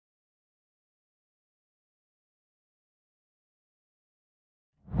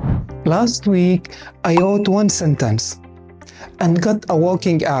Last week, I wrote one sentence and got a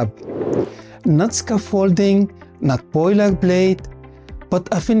working app. Not scaffolding, not boilerplate, but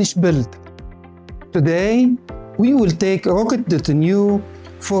a finished build. Today, we will take Rocket.new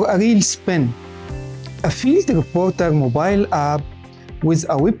for a real spin. A field reporter mobile app with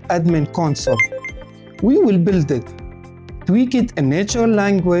a web admin console. We will build it, tweak it in natural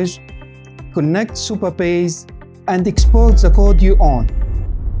language, connect Supabase, and export the code you own.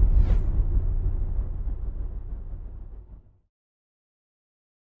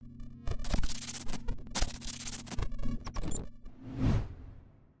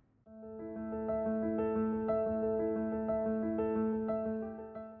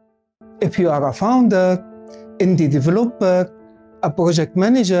 If you are a founder, indie developer, a project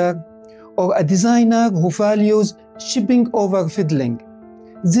manager, or a designer who values shipping over fiddling,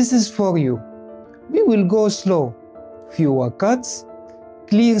 this is for you. We will go slow, fewer cuts,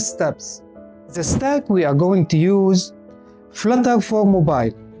 clear steps. The stack we are going to use: Flutter for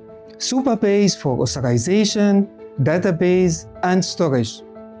mobile, Supabase for authorization, database, and storage,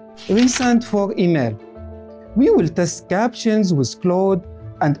 Resend for email. We will test captions with Claude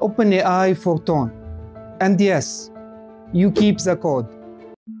and OpenAI for tone. And yes, you keep the code.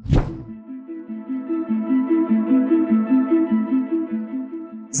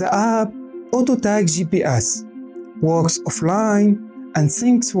 The app auto-tags GPS, works offline, and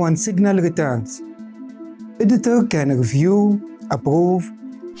syncs when signal returns. Editor can review, approve,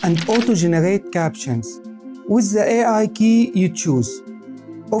 and auto-generate captions with the AI key you choose.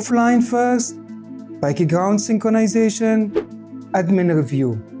 Offline first, background synchronization, admin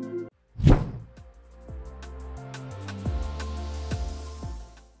review.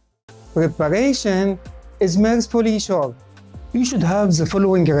 Preparation is mercifully short. You should have the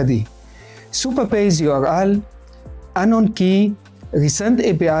following ready: Supabase URL, anon key, Resend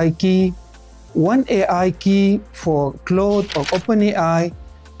API key, one AI key for Claude or OpenAI,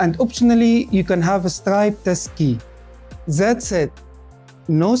 and optionally you can have a Stripe test key. That's it.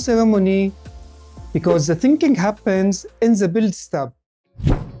 No ceremony, because the thinking happens in the build step.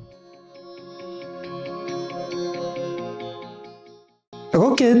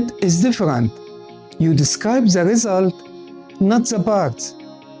 Rocket is different. You describe the result, not the parts.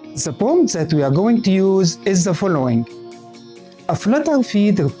 The prompt that we are going to use is the following: a Flutter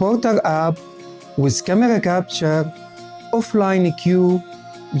feed reporter app with camera capture, offline queue,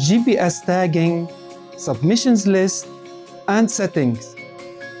 GPS tagging, submissions list, and settings.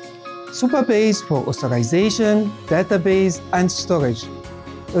 Supabase for authorization, database, and storage.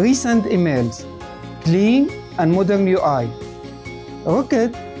 Resend emails, clean and modern UI.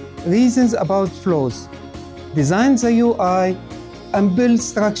 Rocket reasons about flows, designs the UI, and build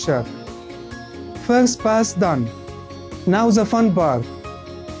structure. First pass done. Now the fun part.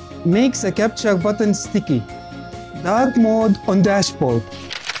 Makes the capture button sticky. Dark mode on dashboard.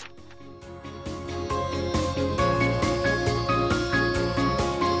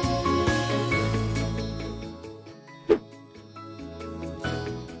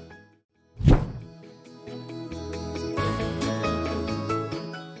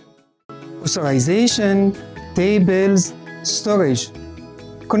 Authorization, tables, storage.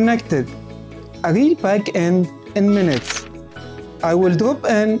 Connected. A real backend in minutes. I will drop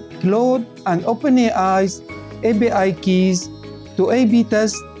in Claude and OpenAI's API keys to A/B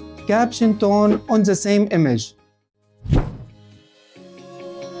test caption tone on the same image.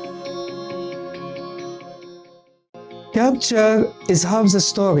 Capture is half the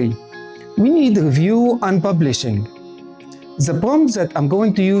story. We need review and publishing. The prompt that I'm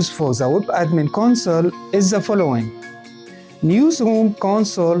going to use for the web admin console is the following: newsroom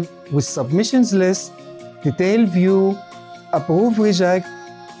console with submissions list, detail view, approve reject,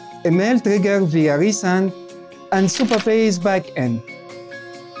 email trigger via resend, and Supabase backend.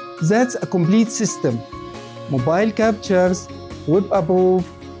 That's a complete system. Mobile captures, web approve,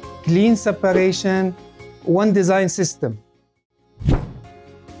 clean separation, one design system.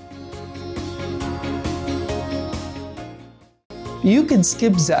 You can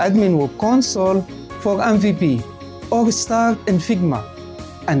skip the admin web console for MVP or start in Figma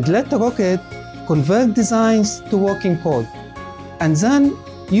and let Rocket convert designs to working code. And then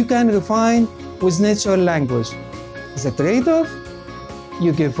you can refine with natural language. The trade-off?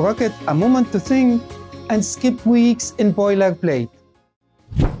 You give Rocket a moment to think and skip weeks in boilerplate.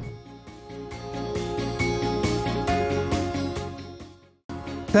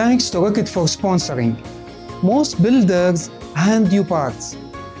 Thanks to Rocket for sponsoring. Most builders hand you parts.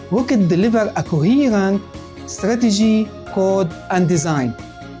 Rocket deliver a coherent strategy, code, and design,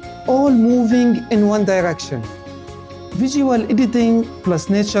 all moving in one direction. Visual editing plus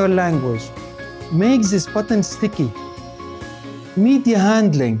natural language makes this button sticky. Media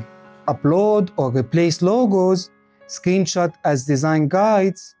handling, upload or replace logos, screenshot as design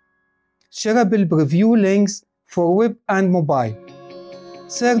guides, shareable preview links for web and mobile.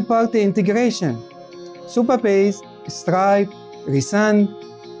 Third-party integration, Supabase, Stripe, Resend,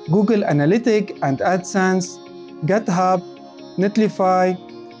 Google Analytics and AdSense, GitHub, Netlify,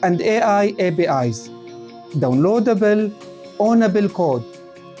 and AI APIs. Downloadable, ownable code,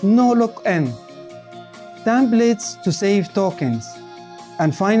 no lock-in. Templates to save tokens.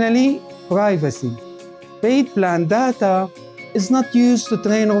 And finally, privacy. Paid plan data is not used to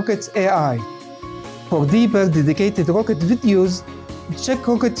train Rocket's AI. For deeper dedicated Rocket videos, check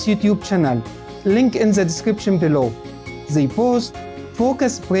Rocket's YouTube channel, link in the description below. They post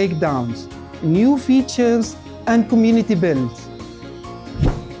focus breakdowns, new features, and community builds.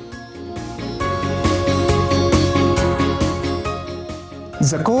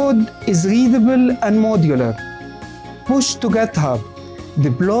 The code is readable and modular. Push to GitHub.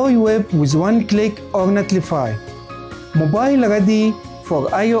 Deploy web with one click or Netlify. Mobile ready for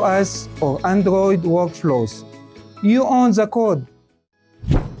iOS or Android workflows. You own the code.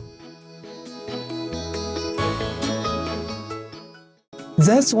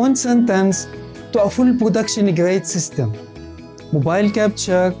 That's one sentence to a full production-grade system. Mobile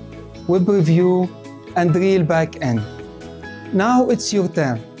capture, web review, and real backend. Now it's your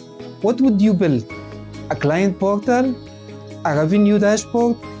turn. What would you build? A client portal? A revenue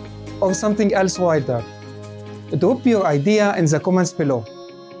dashboard? Or something else wider? Drop your idea in the comments below.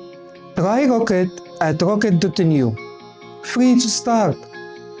 Try Rocket at Rocket.new. Free to start.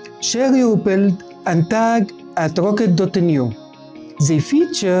 Share your build and tag at Rocket.new. They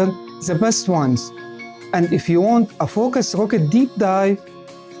feature the best ones. And if you want a focused Rocket deep dive,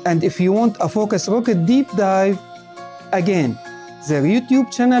 again, their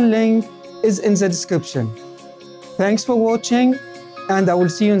YouTube channel link is in the description. Thanks for watching, and I will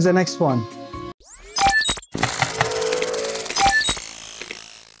see you in the next one.